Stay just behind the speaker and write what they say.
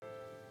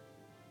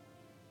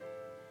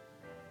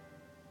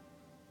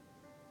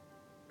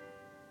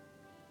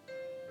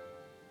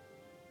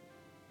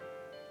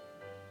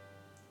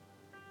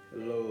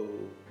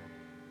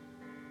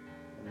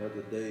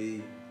another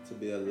day to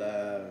be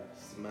alive.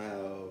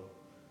 Smile.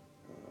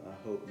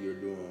 I hope you're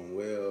doing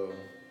well.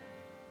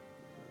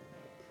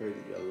 I pray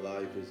that your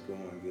life is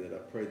going good. I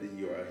pray that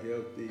you are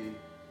healthy.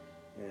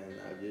 And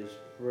I just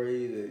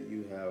pray that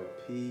you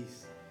have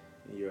peace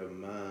in your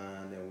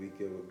mind and we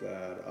give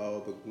God all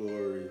the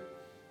glory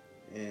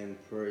and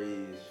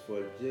praise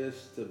for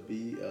just to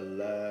be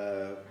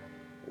alive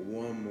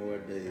one more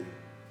day.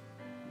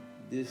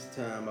 This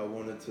time I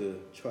wanted to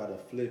try to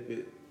flip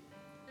it.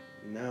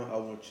 Now I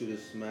want you to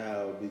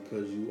smile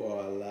because you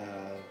are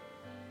alive.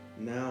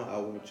 Now I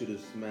want you to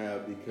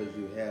smile because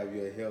you have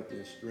your health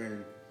and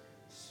strength.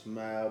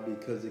 Smile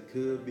because it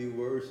could be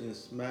worse, and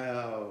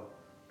smile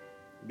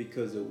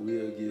because it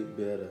will get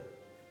better.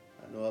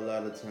 I know a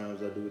lot of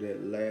times I do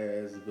that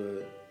last,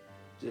 but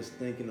just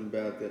thinking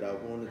about that, I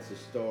wanted to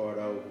start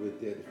off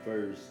with that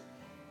first.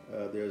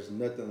 There's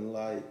nothing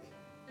like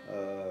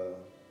uh,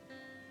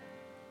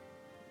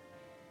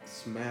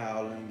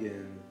 smiling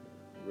and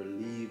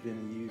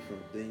relieving you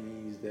from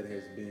things that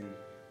has been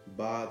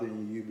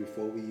bothering you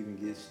before we even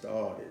get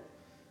started.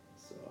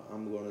 So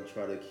I'm gonna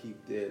try to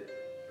keep that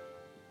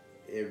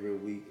every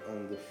week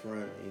on the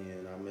front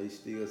end. I may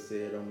still say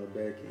it on the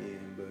back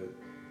end, but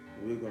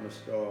we're gonna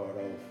start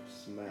off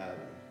smiling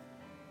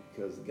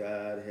because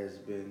God has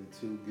been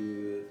too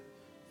good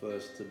for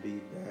us to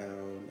be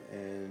down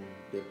and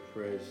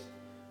depressed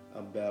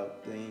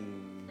about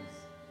things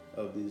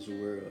of this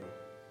world.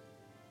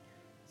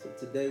 So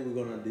today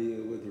we're going to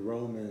deal with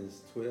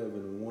Romans 12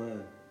 and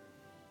 1.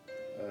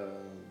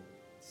 Um,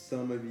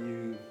 some of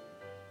you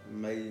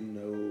may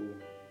know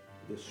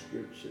the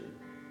scripture,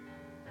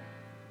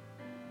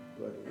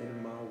 but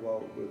in my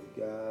walk with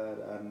God,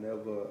 I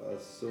never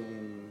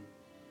assume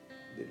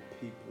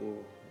that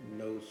people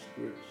know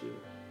scripture.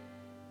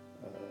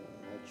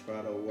 I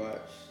try to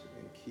watch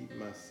and keep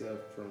myself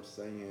from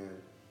saying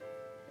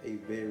a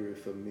very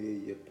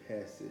familiar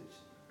passage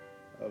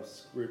of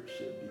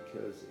scripture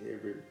because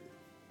every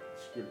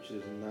scripture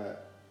is not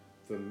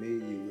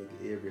familiar with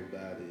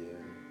everybody.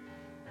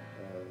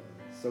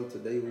 So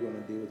today we're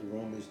going to deal with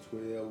Romans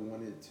 12, 1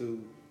 and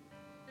 2.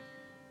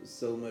 There's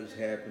so much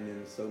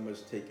happening, so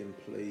much taking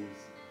place.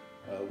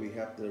 We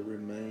have to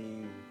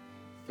remain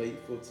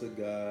faithful to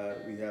God.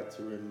 We have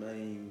to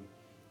remain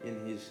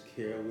in His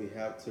care. We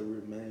have to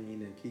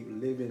remain and keep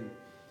living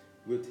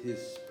with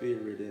His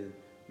Spirit and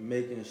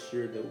making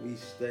sure that we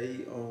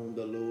stay on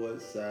the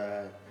Lord's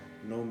side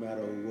no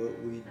matter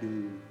what we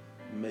do.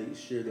 Make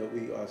sure that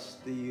we are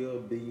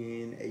still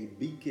being a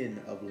beacon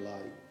of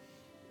light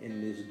in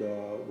this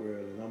dark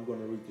world. And I'm going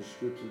to read the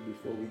scriptures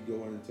before we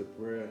go into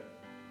prayer.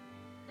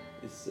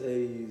 It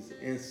says,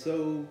 "And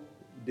so,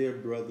 dear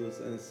brothers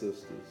and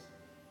sisters,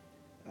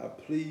 I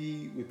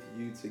plead with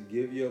you to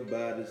give your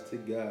bodies to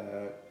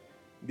God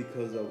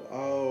because of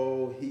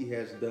all He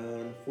has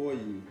done for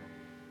you.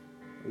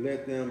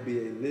 Let them be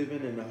a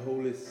living and a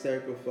holy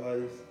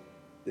sacrifice,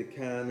 the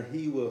kind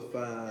He will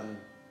find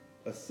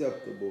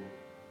acceptable.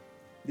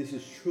 This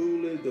is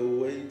truly the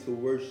way to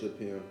worship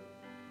Him.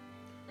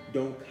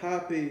 Don't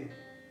copy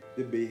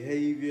the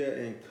behavior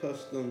and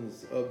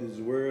customs of this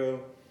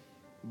world,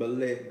 but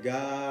let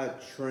God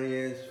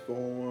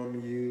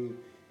transform you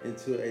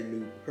into a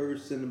new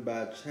person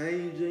by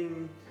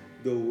changing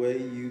the way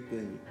you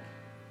think.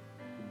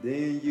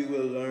 Then you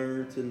will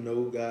learn to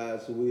know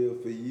God's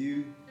will for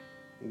you,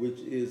 which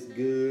is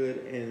good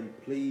and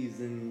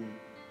pleasing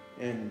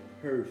and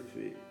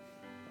perfect."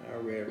 I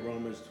read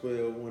Romans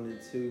 12, 1 and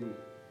 2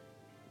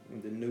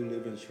 in the New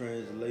Living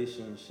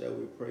Translation. Shall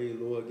we pray?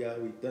 Lord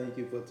God, we thank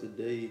you for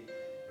today.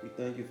 We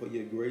thank you for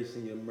your grace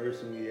and your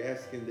mercy. We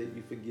asking that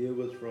you forgive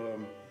us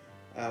from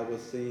our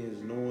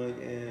sins, knowing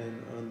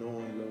and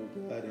unknowing,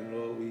 Lord God. And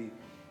Lord,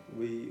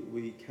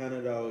 we count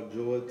it our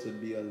joy to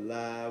be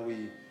alive.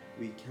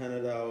 We count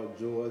it our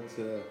joy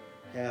to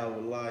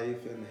have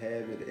life and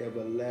have it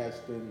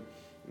everlasting.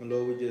 And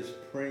Lord, we're just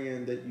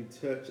praying that you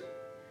touch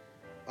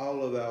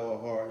all of our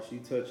hearts. You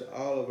touch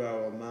all of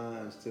our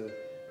minds to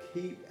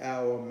keep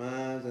our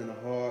minds and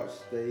hearts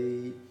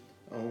stayed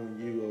on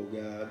you, oh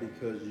God,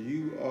 because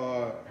you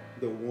are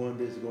the one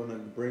that's going to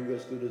bring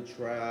us through the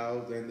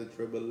trials and the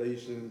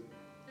tribulations.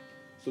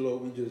 So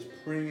Lord, we just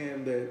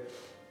praying that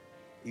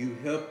you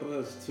help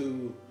us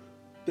to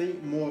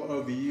think more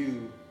of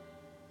you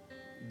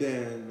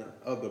than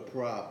other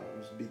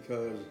problems,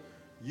 because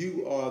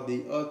you are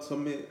the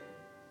ultimate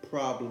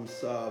problem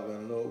solver.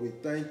 And Lord, we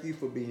thank you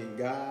for being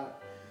God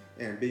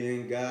and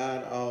being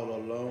God all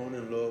alone.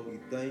 And Lord, we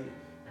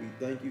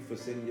thank you for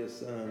sending your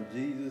son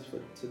Jesus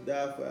to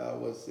die for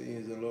our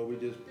sins. And Lord,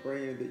 we're just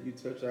praying that you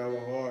touch our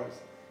hearts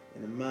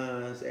and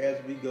minds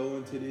as we go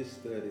into this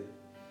study.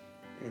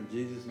 In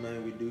Jesus'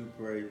 name we do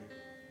pray.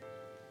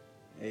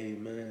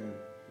 Amen.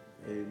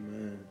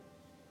 Amen.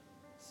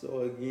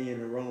 So again,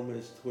 in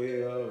Romans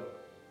 12,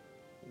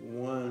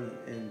 1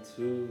 and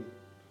 2,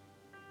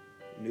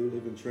 New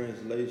Living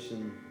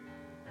Translation.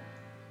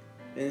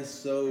 "And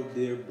so,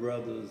 dear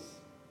brothers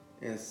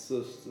and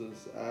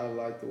sisters," I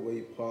like the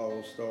way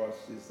Paul starts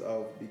this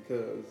off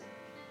because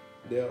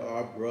there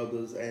are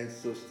brothers and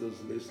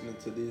sisters listening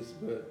to this,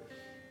 but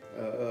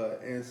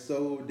And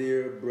so,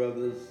 dear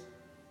brothers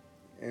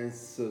and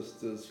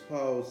sisters,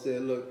 Paul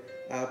said, look,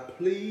 I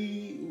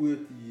plead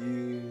with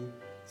you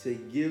to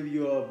give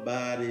your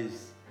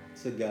bodies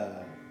to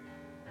God.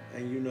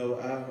 And you know,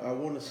 I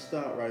want to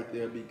stop right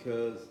there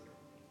because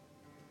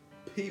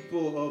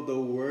people of the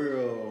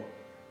world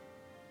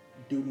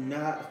do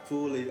not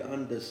fully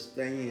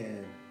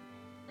understand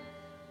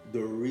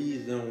the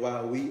reason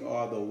why we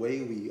are the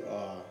way we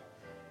are.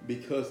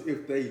 Because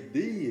if they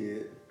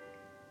did,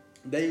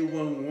 they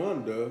wouldn't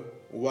wonder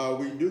why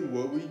we do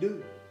what we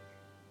do.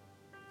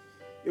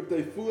 If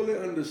they fully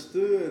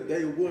understood,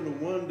 they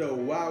wouldn't wonder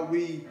why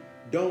we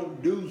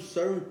don't do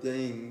certain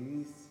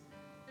things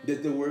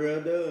that the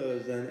world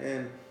does.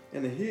 And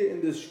here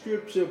in the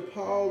scripture,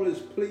 Paul is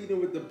pleading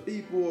with the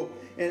people,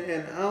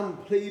 and I'm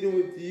pleading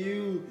with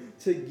you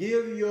to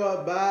give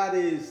your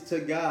bodies to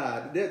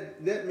God.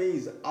 That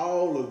means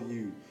all of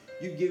you.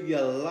 You give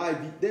your life.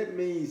 That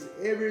means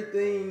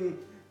everything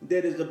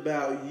that is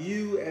about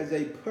you as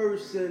a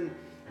person.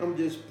 I'm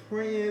just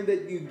praying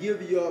that you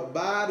give your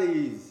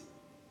bodies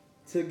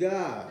to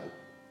God.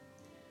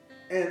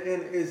 And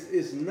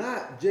it's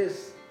not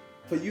just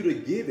for you to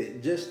give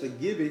it, just to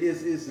give it.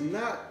 It's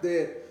not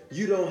that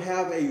you don't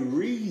have a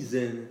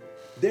reason.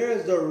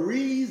 There's a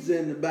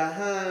reason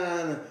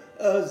behind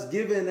us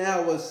giving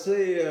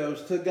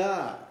ourselves to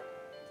God.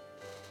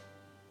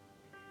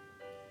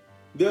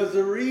 There's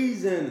a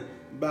reason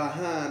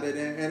behind it.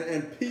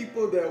 And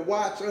people that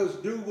watch us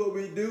do what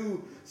we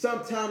do,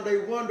 sometimes they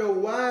wonder,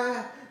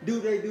 why do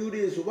they do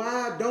this?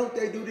 Why don't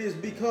they do this?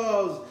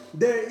 Because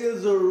there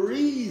is a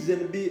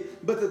reason.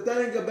 But the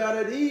thing about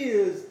it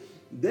is,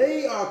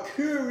 they are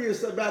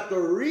curious about the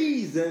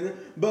reason,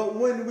 but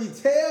when we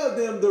tell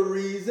them the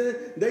reason,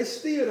 they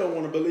still don't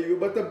want to believe it.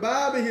 But the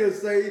Bible here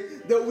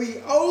says that we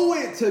owe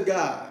it to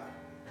God.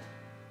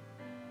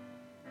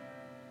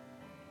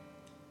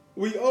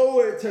 We owe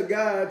it to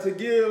God to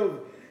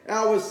give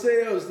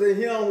ourselves to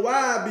Him.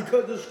 Why?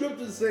 Because the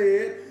scripture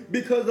said,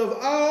 because of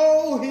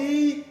all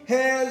He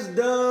has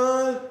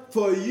done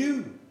for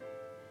you.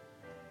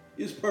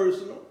 It's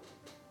personal.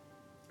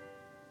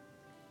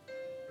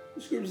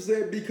 The scripture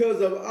said,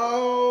 because of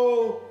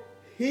all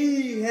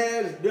He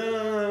has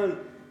done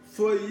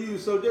for you.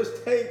 So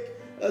just take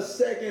a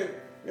second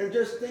and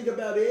just think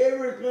about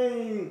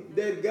everything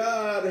that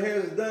God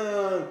has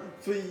done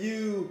for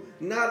you,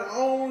 not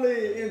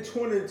only in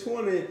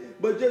 2020,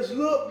 but just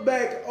look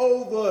back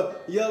over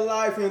your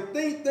life and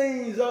think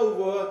things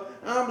over.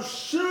 I'm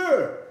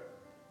sure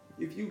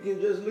if you can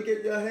just look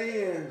at your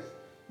hands,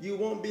 you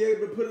won't be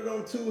able to put it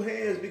on two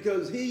hands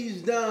because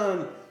He's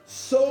done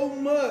so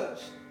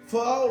much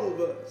for all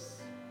of us.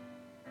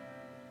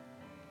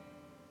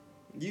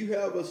 You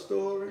have a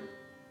story.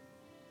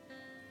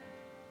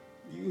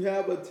 You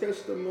have a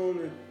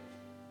testimony.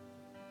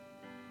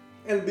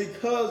 And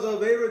because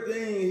of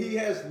everything He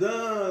has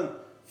done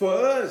for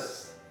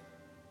us,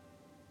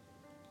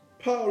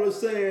 Paul is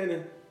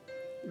saying,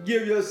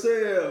 give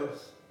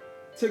yourselves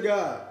to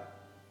God.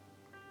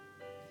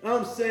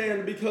 I'm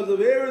saying because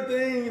of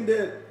everything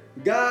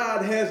that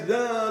God has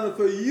done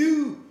for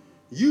you,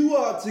 you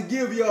ought to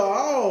give your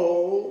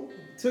all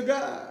to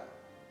God.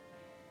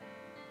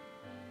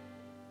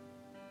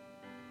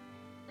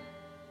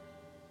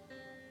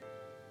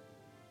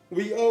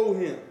 We owe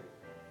Him.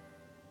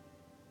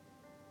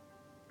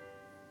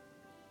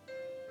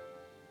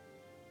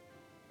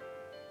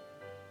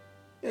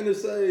 And it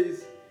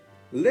says,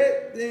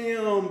 let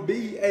them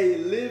be a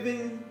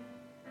living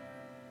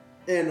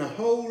and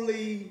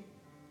holy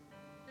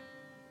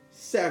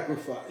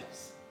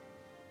sacrifice.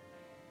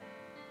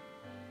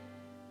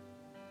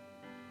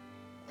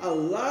 A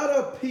lot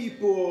of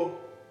people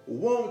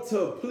want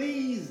to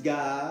please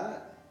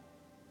God,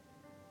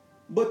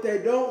 but they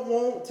don't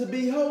want to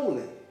be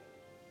holy.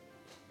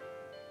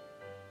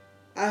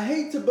 I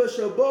hate to bust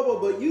your bubble,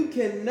 but you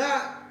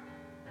cannot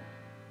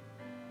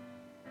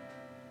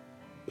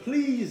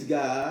please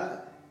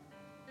God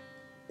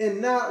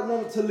and not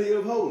want to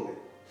live holy.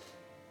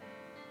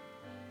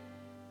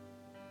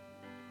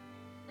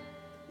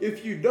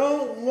 If you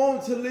don't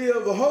want to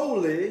live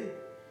holy,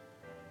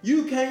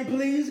 you can't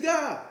please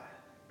God.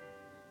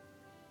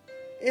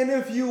 And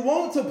if you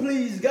want to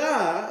please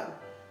God,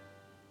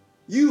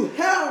 you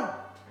have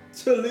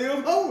to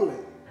live holy.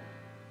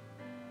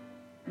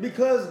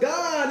 Because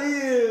God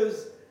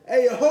is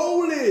a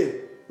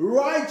holy,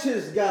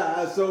 righteous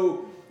God.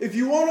 So if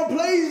you want to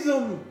please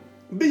Him,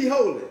 be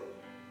holy.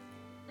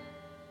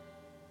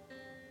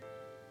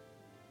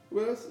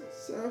 Well,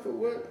 Sanford,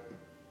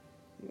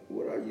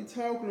 what are you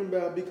talking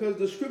about? Because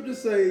the scripture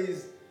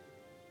says,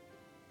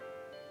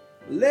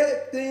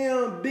 let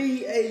them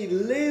be a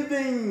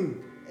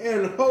living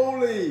and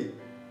holy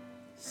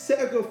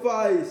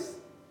sacrifice,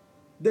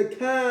 the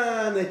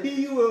kind that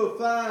He will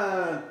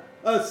find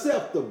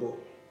acceptable.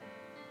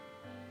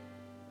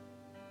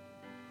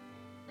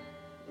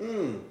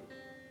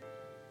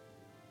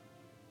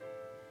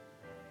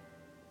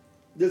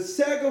 The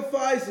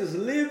sacrifice is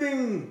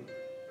living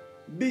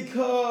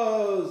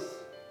because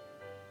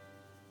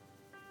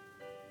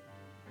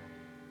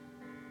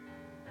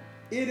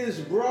it is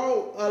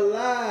brought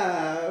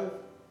alive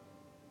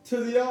to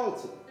the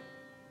altar.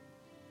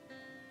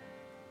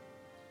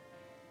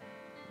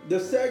 The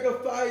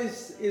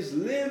sacrifice is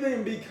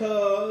living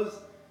because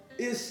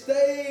it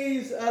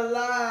stays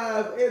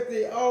alive at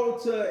the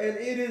altar and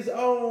it is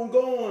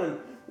ongoing.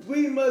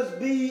 We must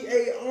be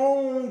a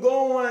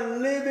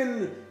ongoing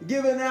living,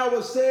 giving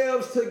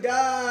ourselves to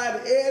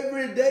God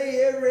every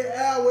day, every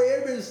hour,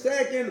 every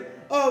second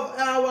of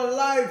our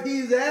life.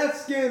 He's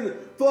asking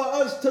for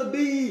us to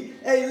be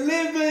a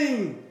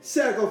living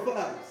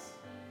sacrifice.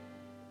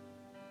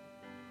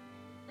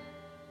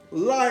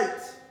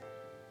 Light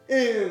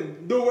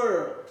in the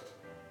world.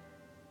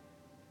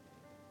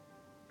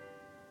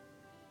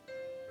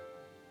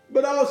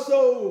 But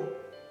also,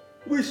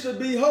 we should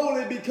be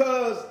holy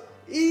because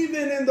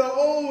even in the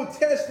Old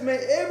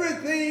Testament,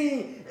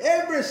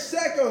 every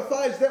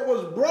sacrifice that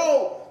was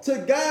brought to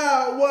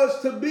God was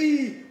to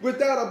be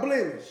without a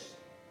blemish.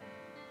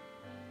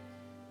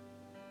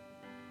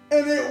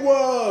 And it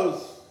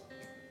was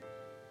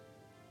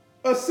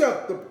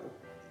acceptable.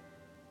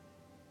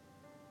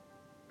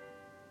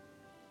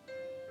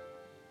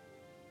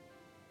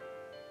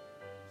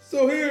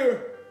 So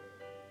here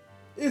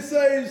it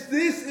says,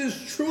 this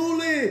is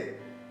truly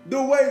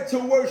the way to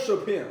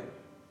worship him.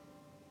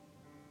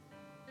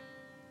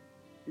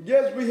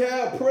 Yes, we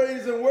have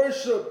praise and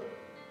worship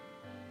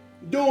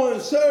during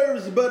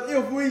service, but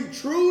if we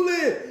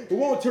truly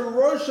want to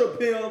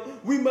worship him,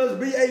 we must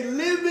be a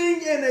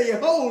living and a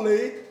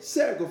holy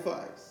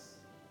sacrifice.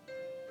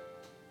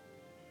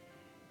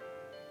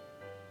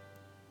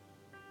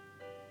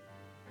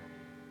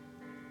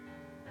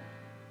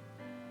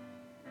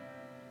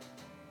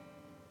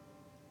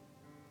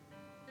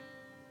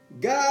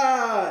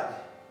 God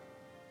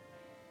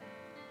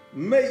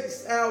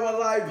makes our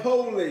life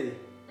holy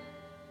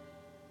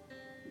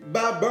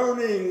by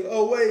burning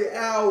away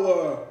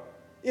our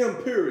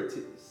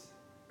impurities.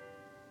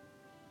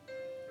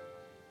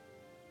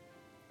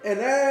 And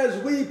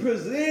as we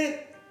present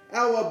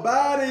our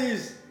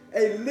bodies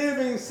a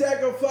living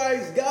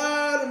sacrifice,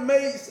 God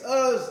makes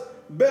us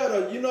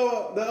better. You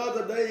know, the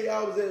other day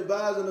I was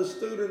advising a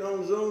student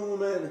on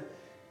Zoom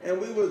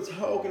and we were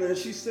talking and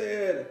she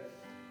said,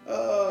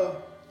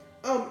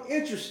 I'm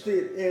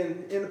interested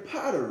in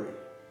pottery.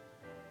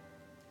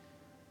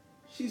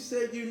 She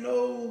said, you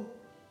know,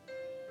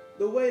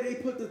 the way they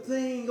put the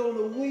thing on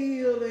the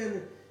wheel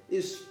and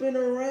it spin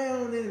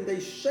around and they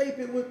shape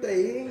it with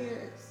their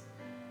hands.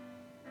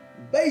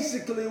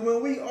 Basically,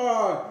 when we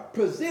are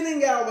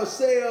presenting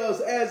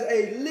ourselves as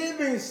a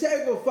living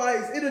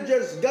sacrifice, it is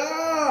just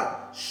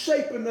God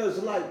shaping us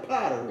like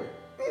pottery.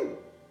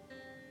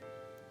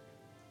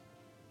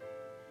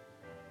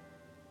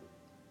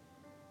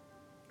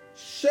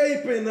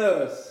 Shaping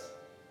us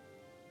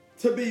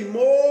to be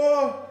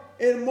more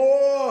and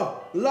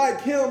more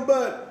like him.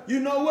 But you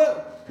know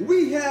what?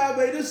 We have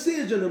a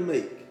decision to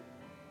make.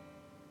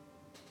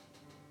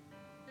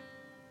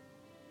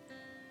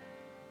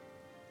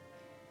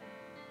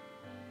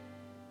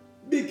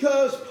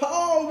 Because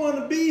Paul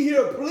wouldn't be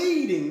here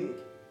pleading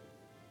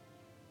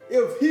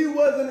if he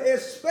wasn't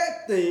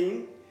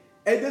expecting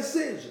a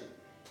decision.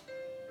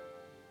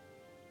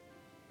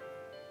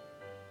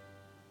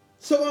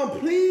 So I'm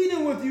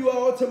pleading with you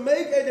all to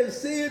make a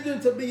decision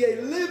to be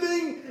a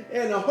living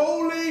and a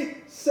holy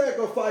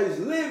sacrifice.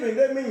 Living,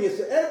 that means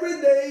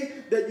every day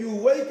that you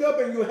wake up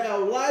and you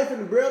have life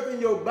and breath in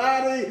your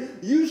body,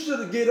 you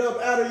should get up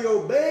out of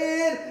your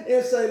bed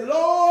and say,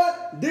 Lord,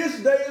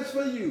 this day is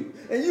for you.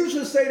 And you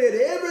should say that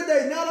every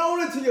day, not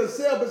only to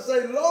yourself, but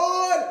say,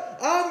 Lord,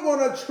 I'm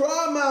going to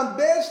try my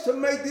best to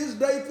make this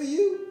day for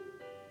you.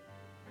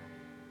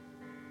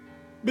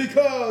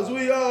 Because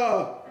we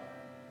are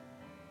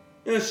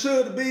and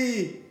should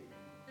be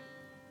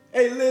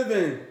a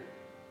living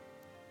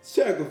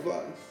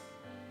sacrifice.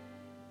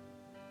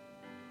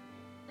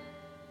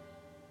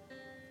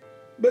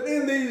 But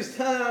in these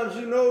times,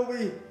 you know,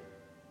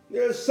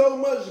 there's so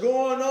much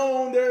going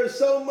on. There's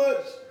so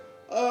much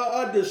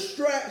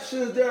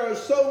distractions. There is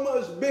so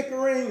much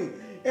bickering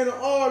and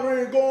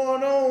arguing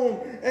going on.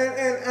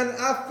 And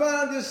I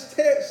find this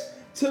text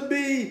to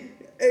be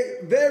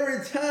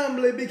very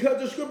timely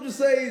because the scripture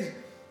says,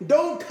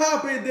 don't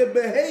copy the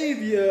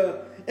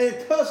behavior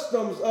and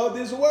customs of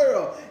this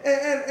world.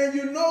 And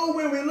you know,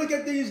 when we look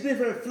at these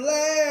different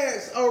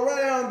flags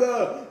around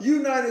the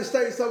United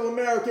States of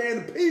America,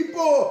 and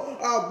people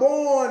are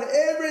born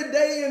every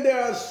day and they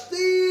are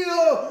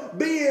still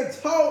being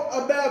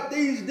taught about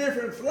these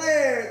different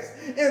flags,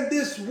 and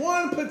this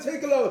one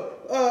particular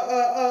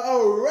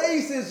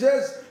race is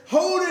just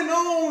holding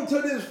on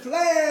to this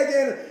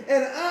flag,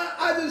 and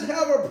I just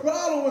have a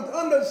problem with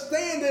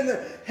understanding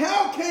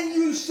how can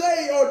you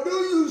say, or do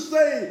you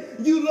say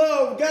you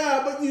love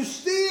God, but you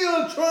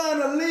still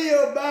trying to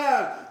live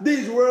by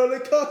these worldly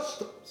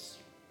customs.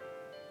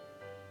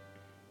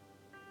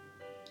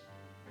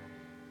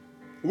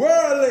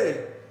 Worldly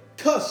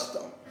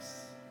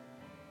customs,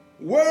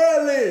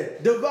 worldly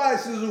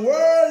devices,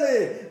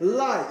 worldly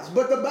lights.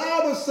 But the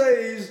Bible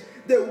says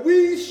that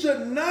we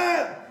should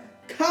not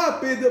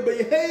copy the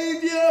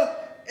behavior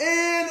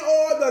and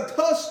or the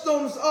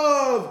customs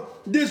of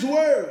this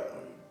world.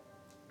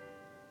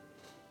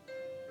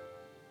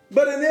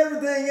 But in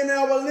everything in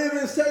our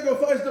living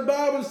sacrifice, the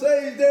Bible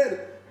says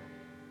that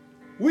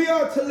we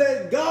are to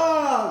let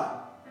God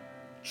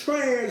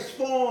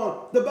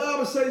transform. The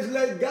Bible says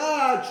let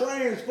God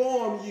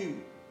transform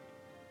you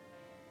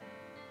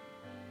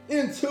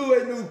into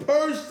a new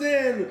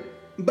person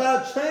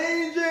by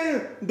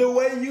changing the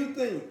way you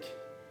think.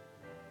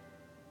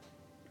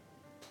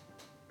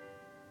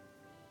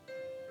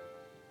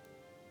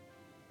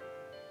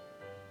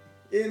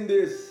 In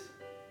this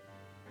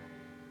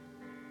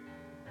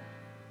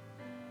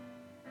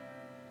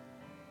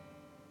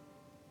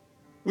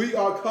we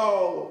are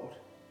called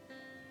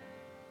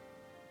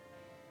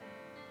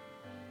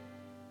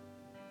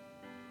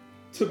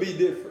to be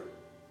different.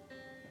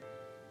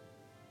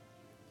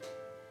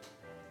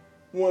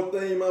 One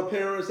thing my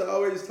parents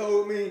always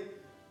told me,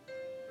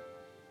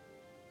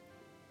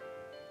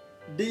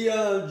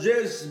 Dion,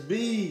 just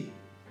be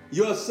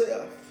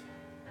yourself.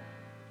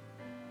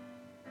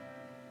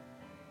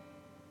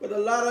 But a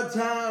lot of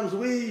times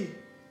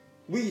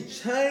we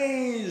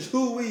change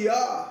who we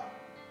are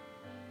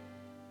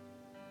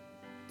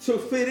to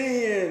fit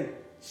in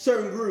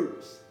certain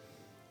groups.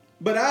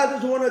 But I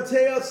just want to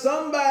tell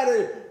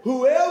somebody,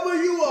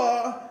 whoever you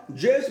are,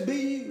 just be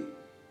you.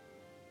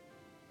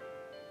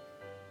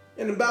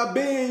 And by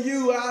being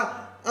you,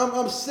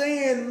 I'm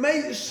saying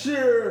make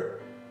sure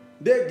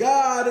that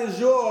God is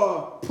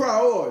your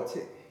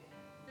priority.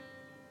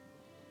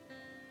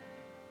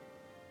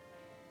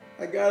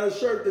 I got a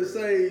shirt that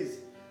says,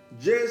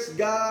 just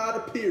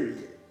God,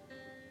 period.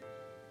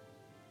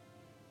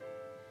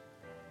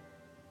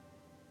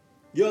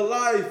 Your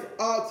life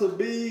ought to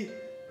be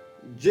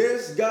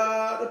just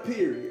God,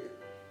 period.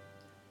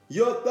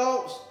 Your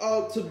thoughts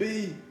ought to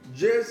be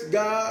just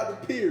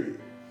God, period.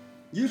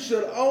 You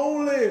should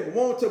only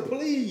want to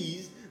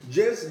please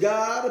just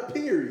God,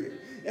 period.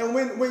 And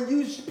when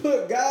you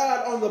put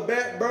God on the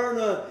back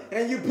burner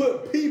and you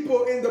put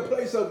people in the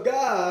place of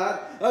God,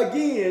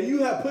 again,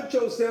 you have put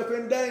yourself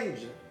in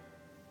danger.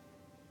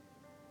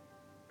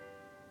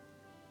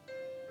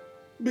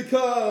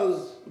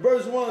 Because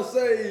verse 1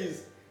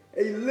 says,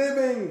 a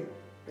living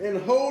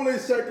and holy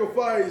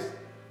sacrifice,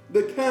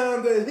 the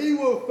kind that he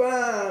will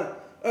find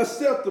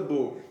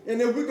acceptable.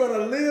 And if we're going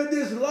to live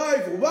this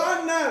life,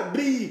 why not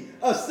be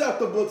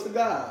acceptable to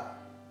God?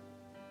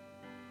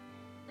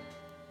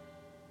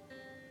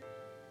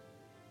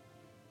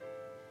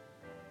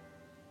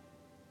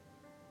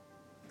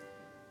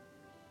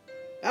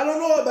 I don't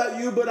know about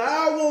you, but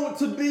I want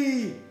to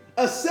be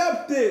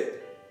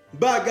accepted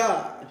by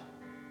God.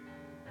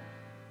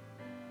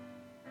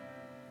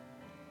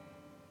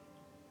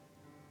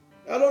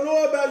 I don't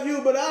know about you,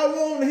 but I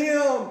want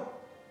him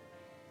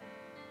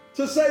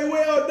to say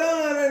well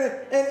done.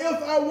 And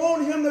if I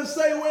want him to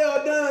say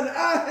well done,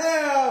 I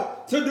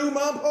have to do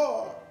my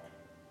part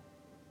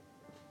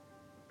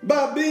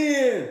by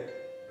being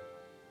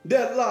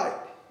that light.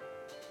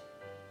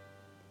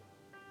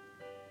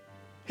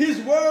 His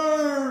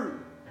word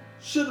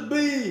should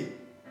be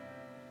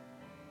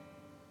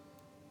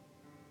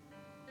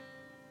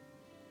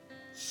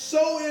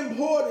so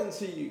important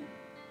to you.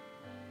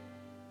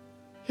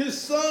 His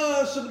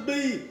son should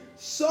be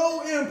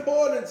so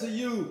important to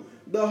you.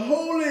 The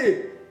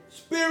Holy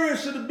Spirit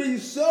should be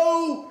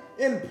so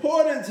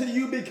important to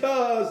you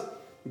because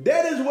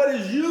that is what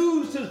is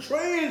used to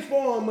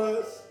transform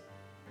us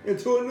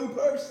into a new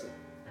person.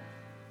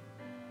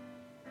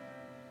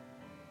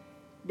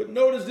 But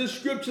notice this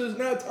scripture is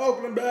not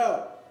talking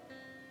about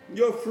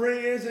your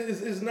friends.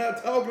 It's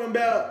not talking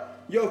about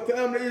your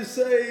family. It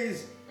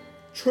says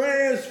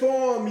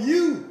transform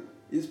you,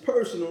 is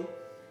personal,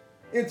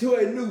 into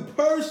a new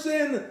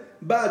person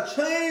by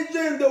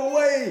changing the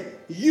way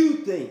you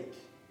think.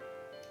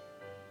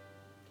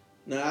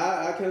 Now,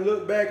 I can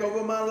look back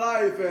over my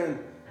life and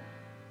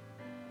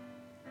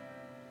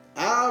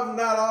I've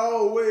not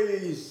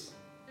always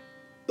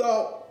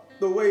thought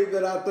the way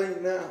that I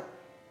think now.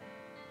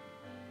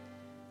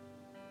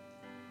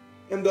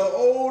 And the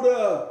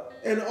older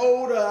and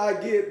older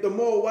I get, the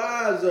more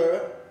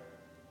wiser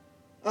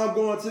I'm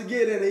going to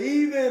get. And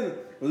even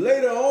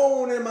later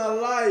on in my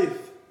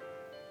life,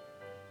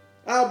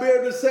 I'll be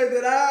able to say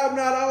that I've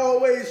not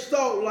always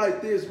thought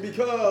like this,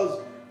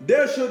 because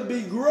there should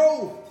be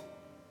growth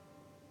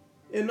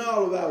in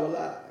all of our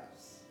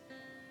lives.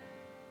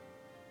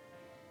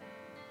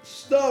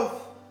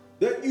 Stuff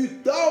that you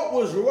thought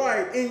was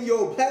right in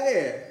your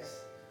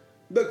past,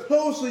 the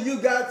closer you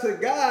got to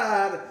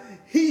God,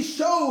 he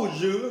showed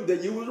you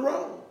that you was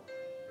wrong.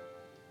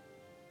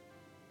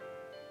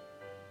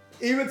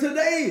 Even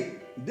today,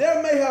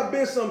 there may have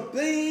been some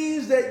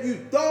things that you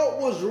thought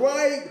was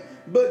right,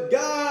 but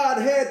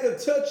God had to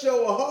touch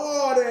your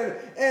heart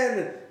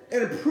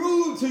and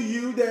prove to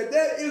you that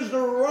that is the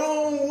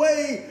wrong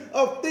way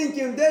of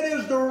thinking. That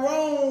is the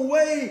wrong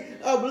way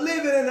of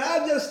living. And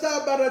I just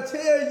stopped by to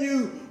tell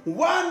you,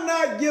 why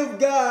not give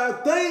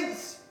God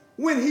thanks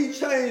when he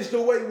changed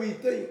the way we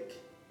think?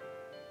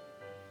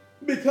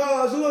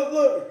 Because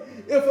look,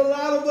 if a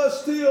lot of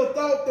us still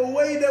thought the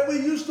way that we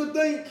used to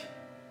think,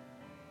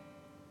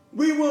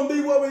 we wouldn't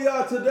be where we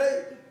are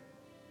today.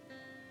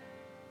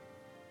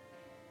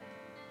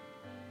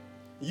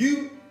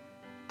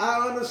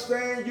 I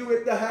understand you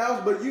at the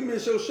house, but you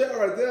miss your shot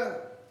right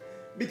there.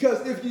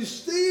 Because if you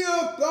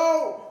still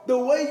thought the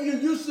way you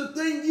used to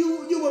think,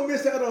 you would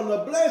miss out on the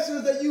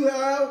blessings that you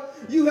have.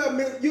 You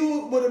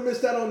would have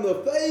missed out on the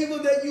favor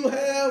that you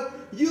have.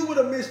 You would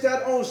have missed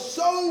out on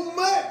so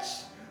much.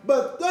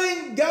 But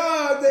thank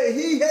God that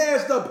He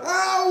has the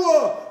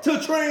power to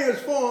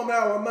transform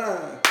our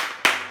mind.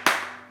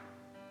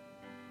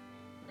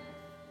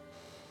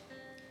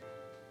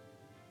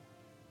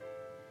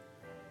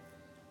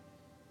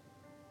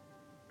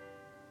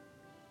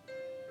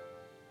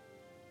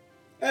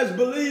 As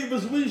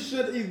believers, we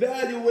should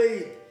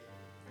evaluate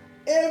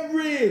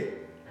every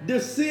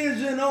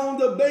decision on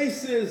the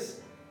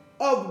basis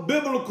of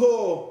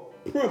biblical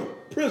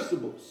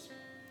principles,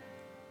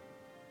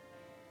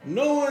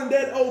 knowing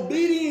that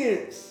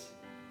obedience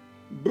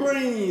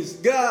brings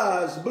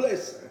God's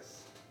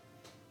blessings.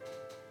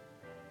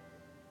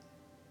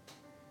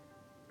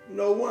 You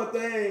know, one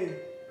thing,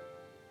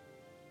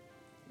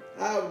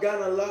 I've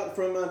gotten a lot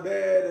from my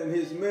dad and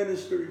his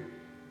ministry,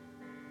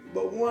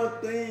 but one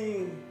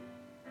thing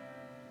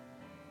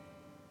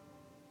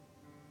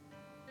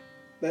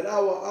that I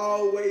will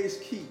always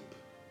keep.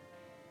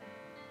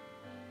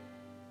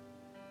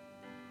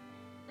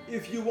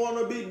 If you want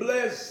to be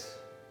blessed,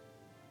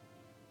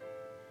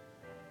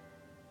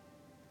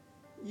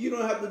 you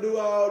don't have to do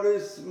all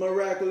this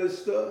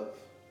miraculous stuff.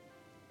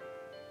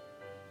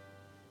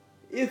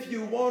 If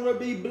you want to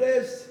be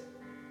blessed,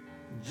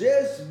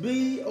 just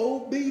be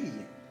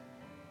obedient.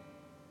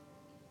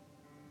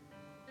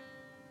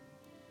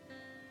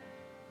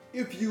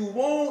 If you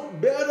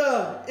want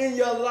better in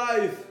your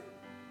life,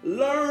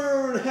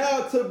 learn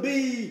how to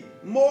be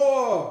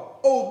more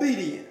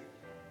obedient.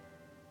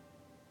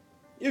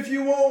 If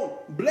you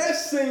want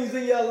blessings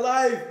in your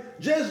life,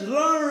 just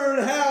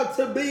learn how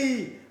to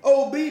be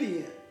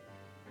obedient.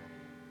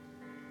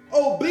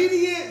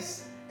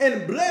 Obedience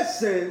and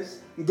blessings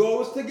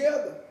goes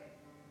together.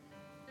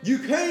 You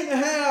can't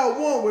have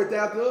one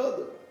without the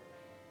other.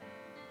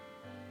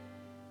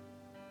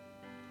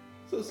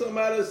 So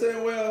somebody is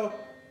saying, well,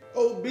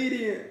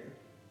 obedient,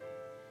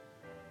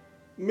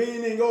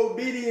 meaning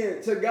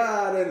obedient to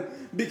God. And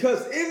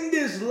because in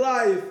this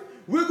life,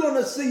 we're going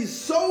to see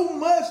so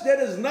much that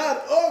is not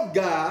of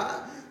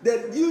God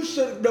that you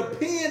should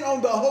depend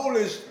on the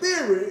Holy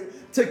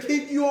Spirit to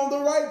keep you on the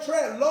right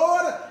track.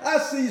 Lord, I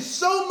see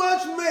so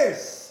much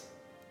mess.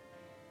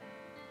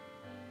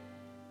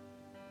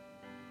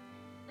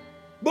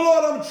 But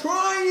Lord, I'm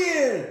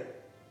trying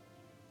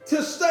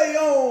to stay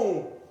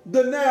on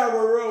the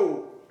narrow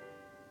road.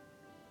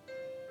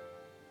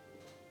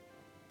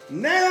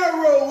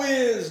 Narrow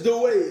is the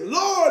way.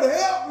 Lord,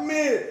 help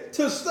me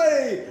to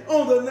stay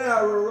on the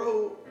narrow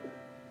road.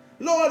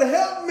 Lord,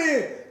 help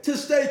me to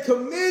stay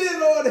committed.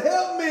 Lord,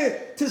 help me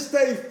to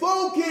stay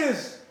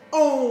focused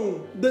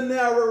on the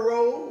narrow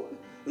road.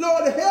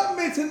 Lord, help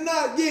me to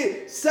not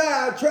get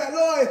sidetracked.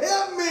 Lord,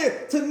 help me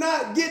to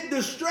not get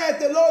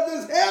distracted. Lord,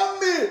 just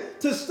help me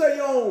to stay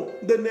on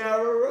the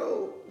narrow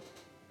road.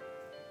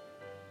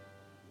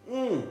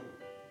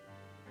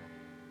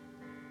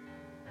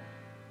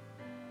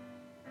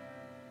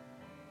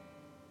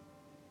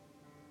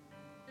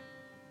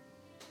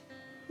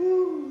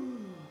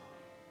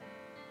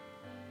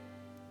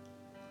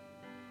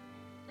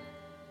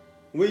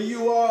 When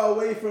you are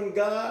away from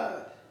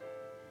God,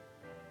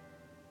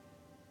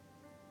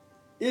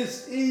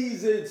 it's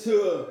easy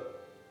to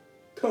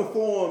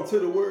conform to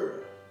the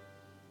world.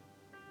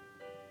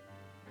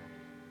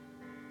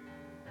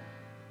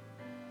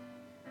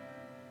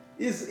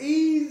 It's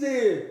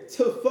easy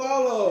to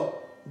follow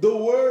the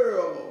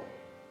world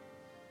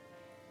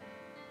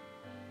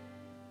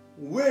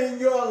when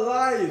your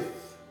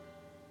life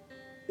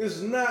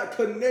is not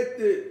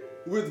connected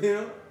with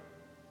Him.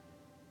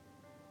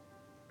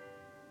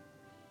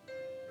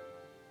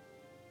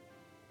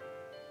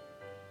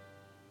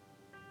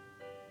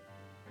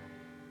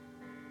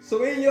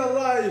 So in your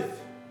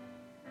life,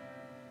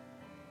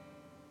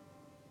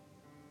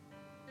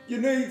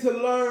 you need to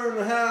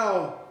learn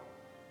how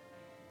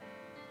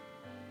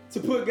to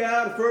put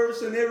God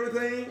first in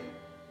everything.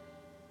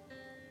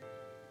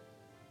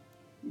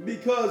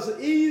 Because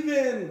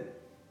even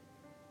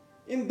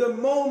in the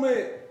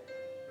moment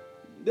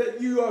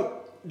that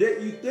you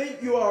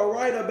think you are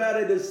right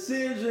about a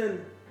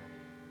decision,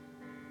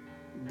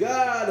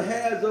 God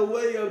has a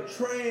way of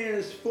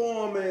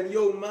transforming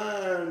your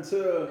mind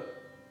to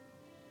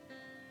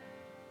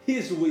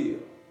His will.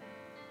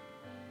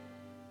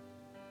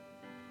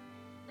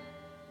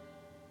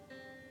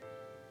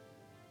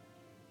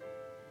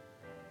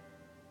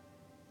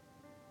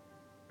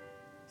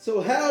 So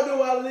how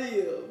do I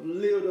live?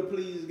 Live to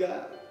please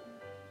God.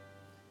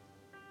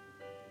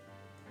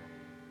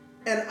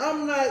 And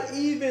I'm not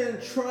even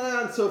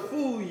trying to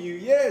fool you.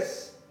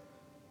 Yes,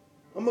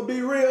 I'm going to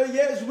be real.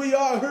 Yes, we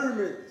are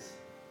humans.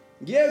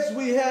 Yes,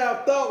 we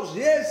have thoughts.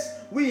 Yes,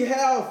 we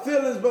have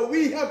feelings, but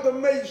we have to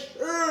make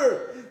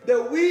sure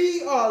that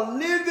we are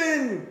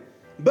living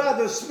by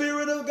the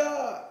Spirit of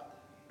God.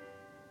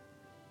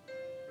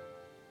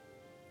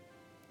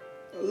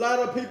 A lot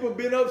of people have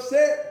been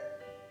upset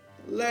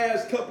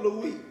last couple of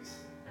weeks.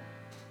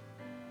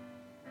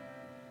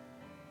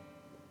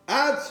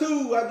 I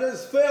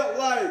just felt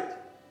like,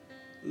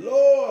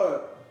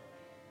 Lord,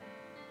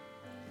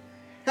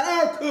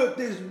 how could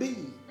this be?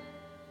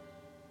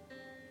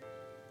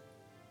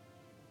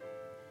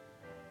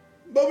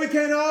 But we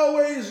can't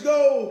always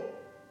go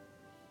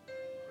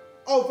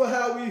off of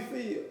how we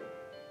feel.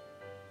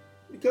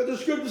 Because the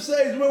scripture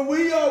says, when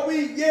we are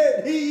weak,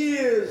 yet he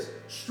is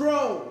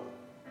strong.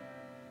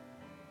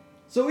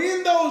 So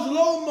in those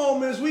low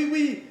moments,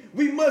 we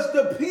must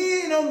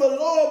depend on the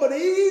Lord. But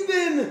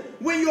even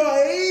when you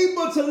are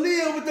able to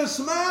live with a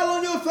smile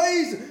on your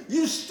face,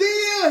 you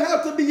still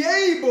have to be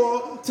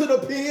able to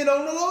depend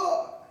on the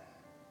Lord.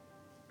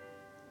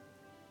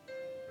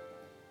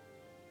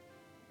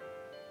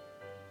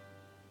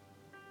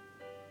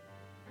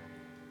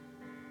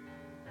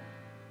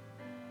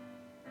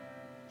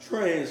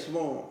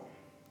 Transform.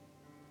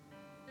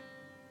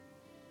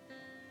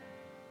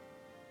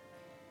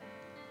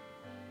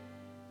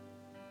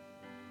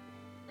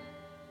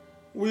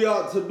 We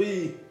ought to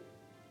be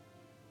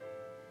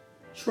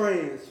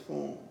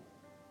transformed.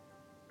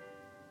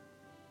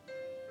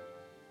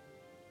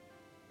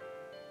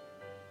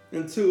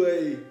 Into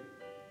a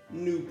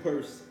new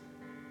person.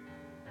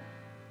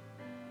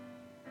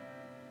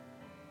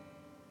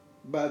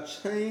 By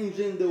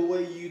changing the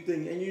way you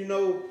think. And you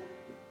know,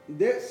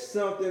 that's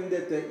something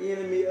that the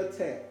enemy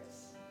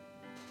attacks.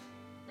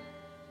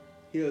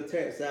 He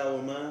attacks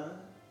our mind.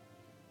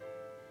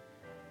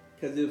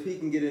 Because if he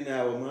can get in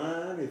our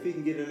mind, if he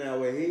can get in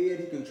our head,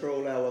 he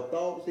controls our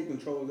thoughts, he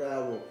controls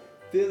our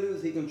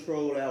feelings, he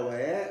controls our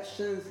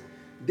actions.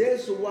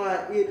 That's why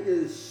it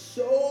is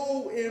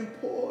so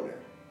important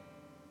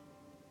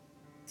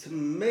to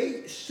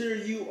make sure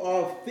you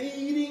are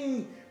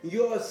feeding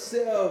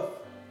yourself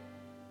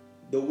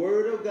the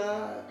Word of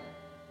God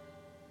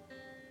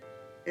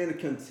and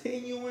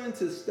continuing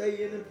to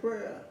stay in the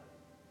prayer.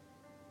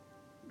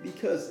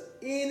 Because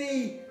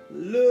any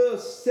little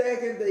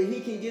second that he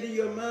can get in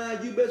your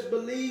mind, you best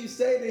believe,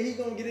 Satan, he's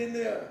going to get in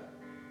there.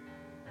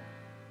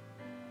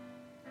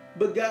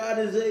 But God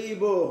is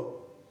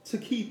able to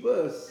keep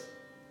us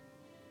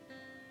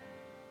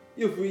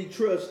if we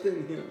trust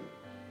in him.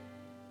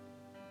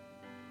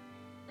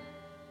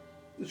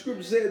 The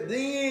scripture said,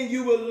 then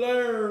you will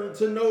learn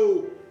to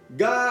know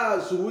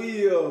God's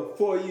will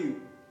for you.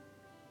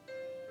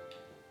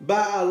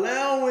 By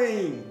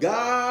allowing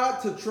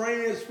God to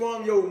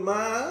transform your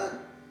mind,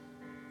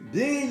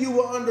 then you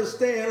will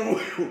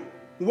understand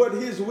what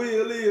his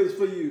will is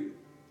for you.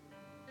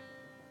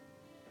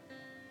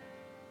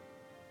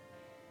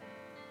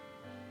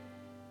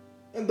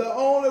 And the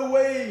only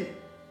way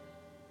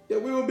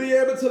that we will be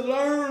able to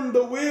learn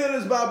the will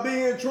is by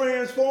being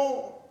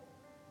transformed,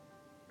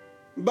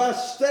 by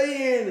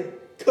staying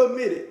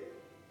committed.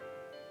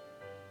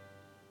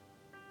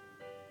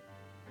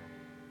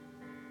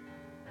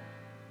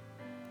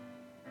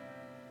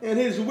 And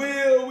his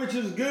will, which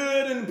is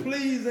good and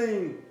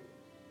pleasing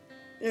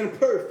and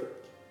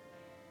perfect.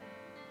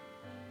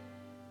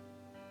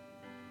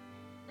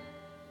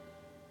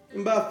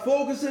 And by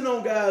focusing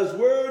on God's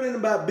word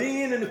and by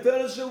being in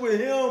fellowship with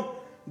him,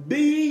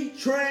 be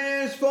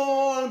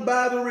transformed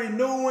by the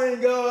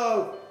renewing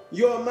of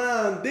your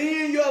mind.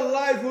 Then your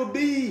life will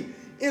be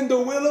in the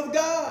will of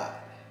God.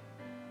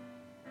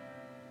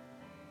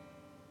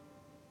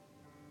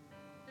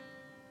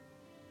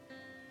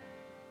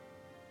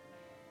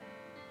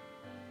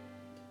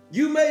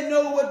 You may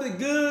know what the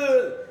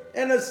good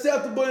and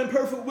acceptable and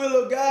perfect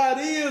will of God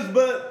is,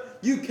 but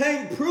you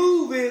can't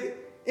prove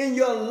it in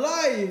your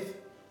life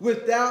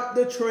without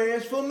the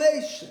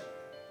transformation.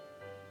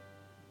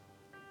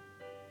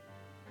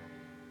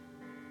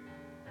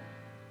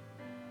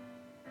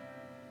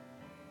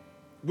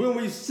 When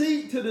we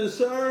seek to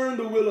discern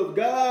the will of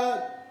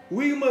God,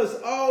 we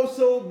must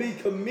also be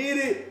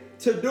committed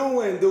to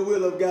doing the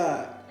will of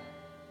God.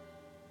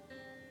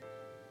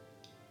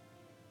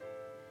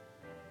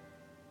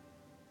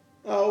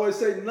 I always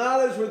say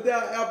knowledge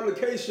without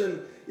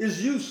application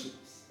is useless.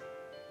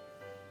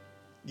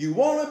 You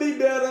want to be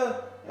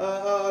better,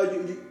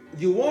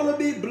 you want to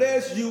be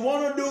blessed, you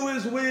want to do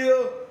his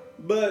will,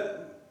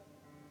 but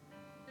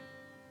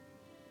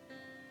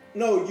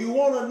no, you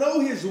want to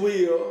know his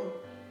will,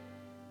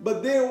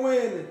 but then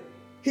when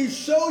he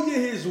show you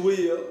his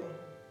will,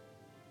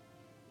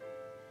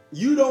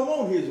 you don't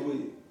want his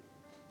will.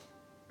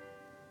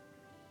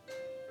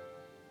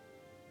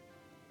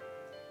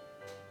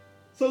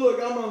 So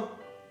look, I'm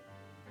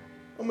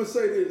gonna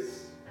say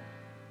this.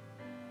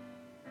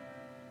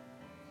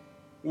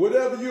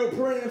 Whatever you're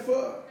praying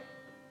for,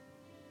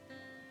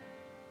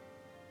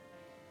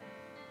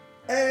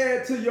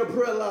 add to your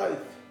prayer life.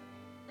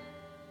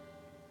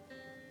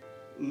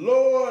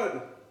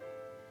 Lord,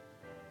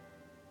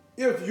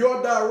 if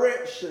your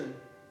direction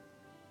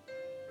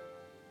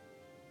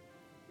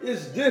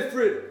is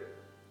different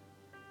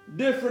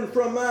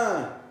from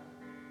my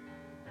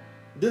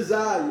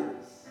desires.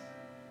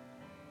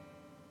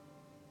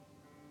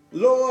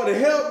 Lord,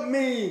 help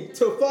me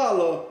to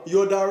follow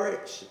your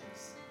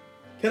directions.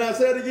 Can I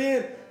say it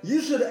again?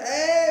 You should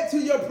add to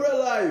your prayer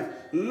life,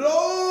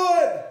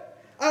 Lord,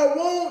 I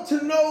want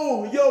to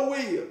know your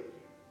will.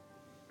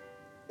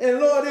 And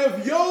Lord,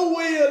 if your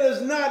will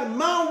is not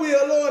my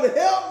will, Lord,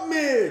 help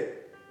me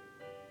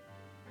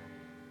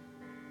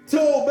to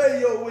obey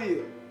your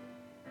will.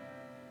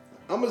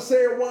 I'm going to say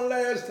it one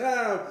last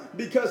time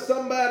because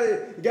somebody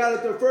got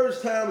it the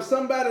first time,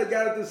 somebody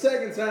got it the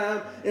second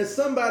time, and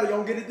somebody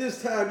going to get it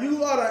this time.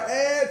 You ought to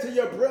add to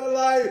your prayer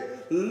life,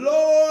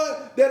 Lord,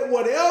 that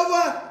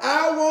whatever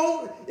I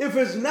want, if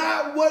it's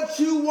not what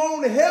you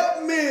want,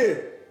 help me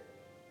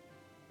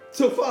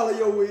to follow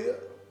your will.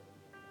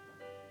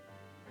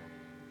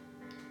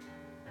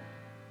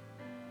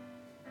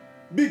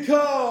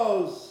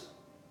 Because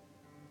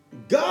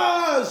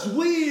God's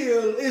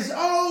will is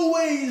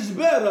always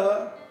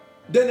better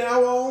than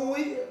our own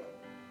will.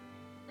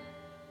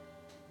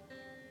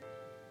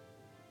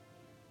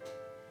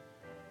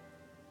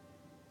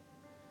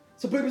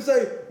 So people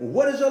say,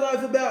 what is your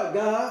life about,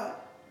 God?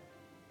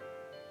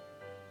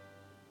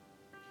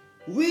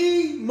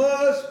 We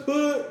must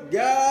put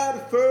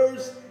God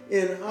first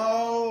in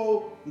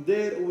all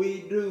that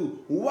we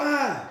do.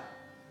 Why?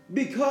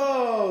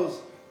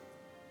 Because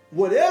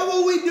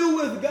whatever we do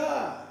with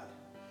God,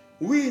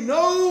 we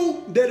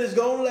know that it's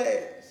going to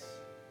last.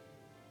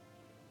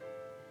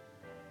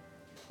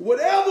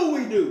 Whatever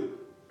we do,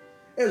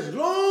 as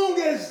long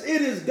as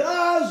it is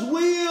God's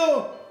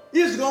will,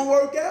 it's going to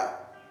work out.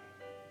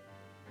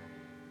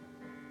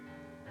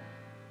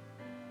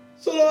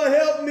 So Lord,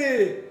 help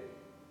me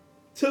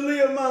to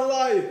live my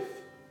life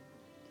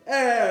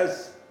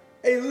as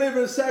a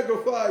living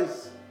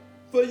sacrifice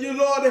for you.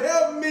 Lord,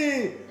 help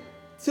me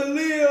to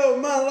live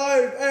my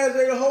life as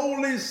a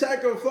holy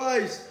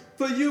sacrifice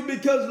for you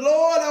because,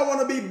 Lord, I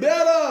want to be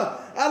better.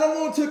 I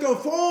don't want to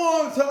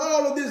conform to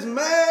all of this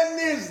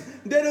madness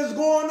that is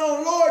going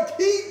on. Lord,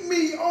 keep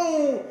me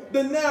on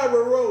the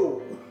narrow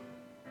road.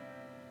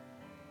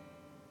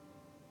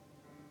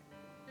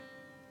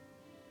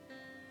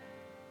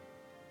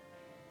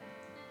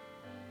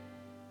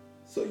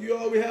 So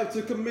we have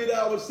to commit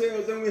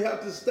ourselves and we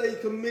have to stay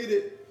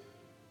committed.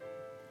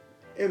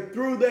 And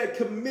through that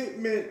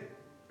commitment,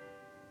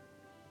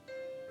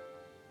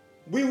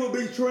 we will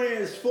be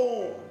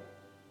transformed.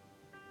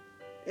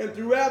 And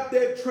throughout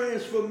that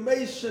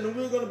transformation,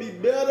 we're going to be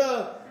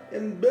better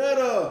and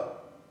better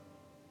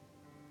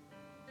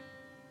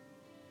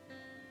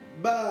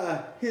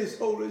by His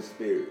Holy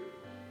Spirit.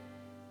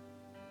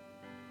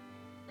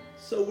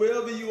 So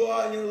wherever you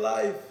are in your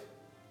life,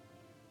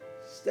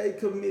 stay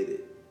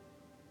committed.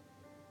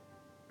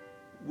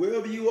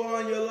 Wherever you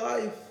are in your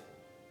life,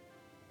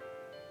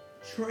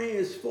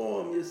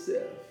 transform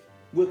yourself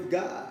with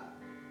God.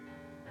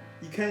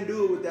 You can't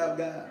do it without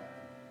God.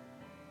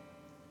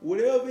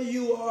 Wherever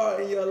you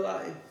are in your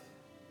life,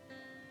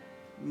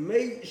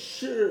 make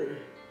sure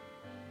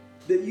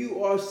that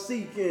you are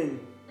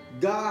seeking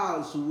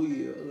God's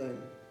will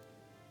and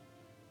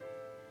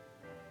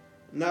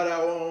not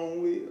our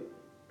own will.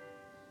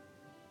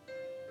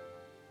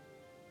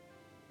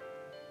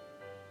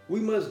 We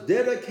must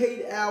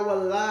dedicate our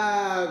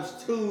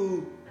lives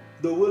to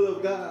the will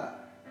of God.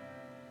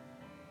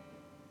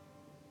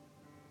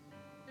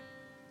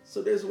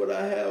 So that's what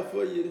I have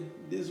for you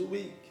this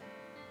week.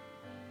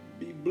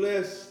 Be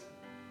blessed.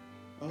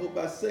 I hope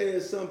I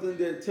said something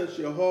that touched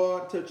your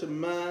heart, touched your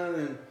mind,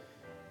 and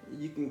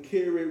you can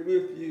carry it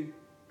with you.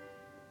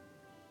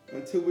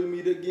 Until we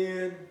meet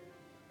again,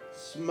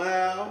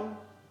 smile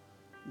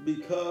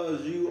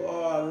because you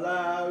are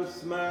alive.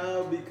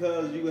 Smile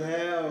because you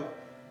have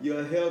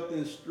your health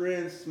and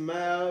strength.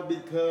 Smile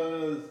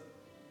because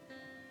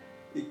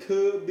it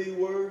could be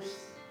worse.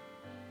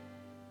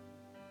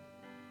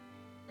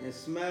 And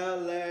smile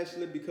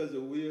lastly because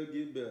it will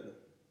get better.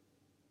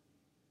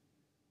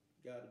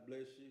 God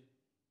bless you.